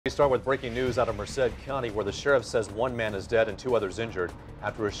We start with breaking news out of Merced County, where the sheriff says one man is dead and two others injured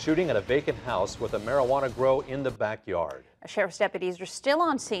after a shooting at a vacant house with a marijuana grow in the backyard. Sheriff's deputies are still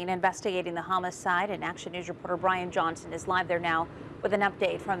on scene investigating the homicide, and Action News reporter Brian Johnson is live there now with an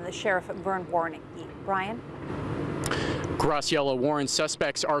update from the sheriff at Warren. Brian? Graciela Warren,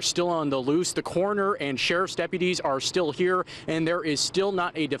 suspects are still on the loose. The coroner and sheriff's deputies are still here, and there is still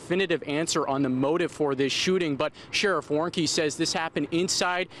not a definitive answer on the motive for this shooting. But Sheriff Warnke says this happened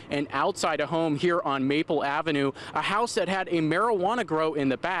inside and outside a home here on Maple Avenue, a house that had a marijuana grow in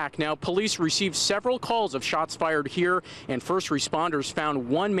the back. Now, police received several calls of shots fired here, and first responders found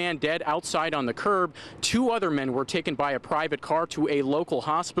one man dead outside on the curb. Two other men were taken by a private car to a local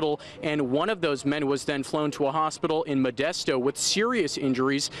hospital, and one of those men was then flown to a hospital in Modesto with serious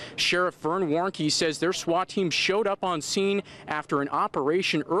injuries. Sheriff Vern Warnke says their SWAT team showed up on scene after an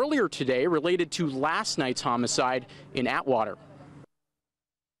operation earlier today related to last night's homicide in Atwater.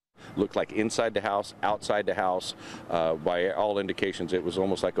 Looked like inside the house, outside the house. By all indications, it was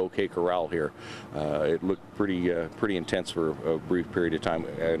almost like OK Corral here. It looked pretty intense for a brief period of time,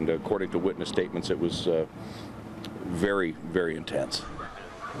 and according to witness statements, it was very, very intense.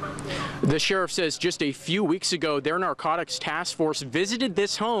 The sheriff says just a few weeks ago, their narcotics task force visited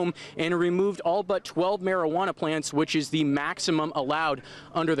this home and removed all but 12 marijuana plants, which is the maximum allowed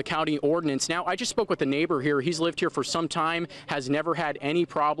under the county ordinance. Now, I just spoke with a neighbor here. He's lived here for some time, has never had any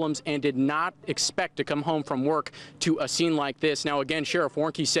problems, and did not expect to come home from work to a scene like this. Now, again, Sheriff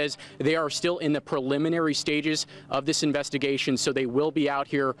Warnke says they are still in the preliminary stages of this investigation, so they will be out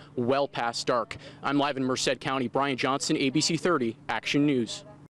here well past dark. I'm live in Merced County. Brian Johnson, ABC 30, Action News.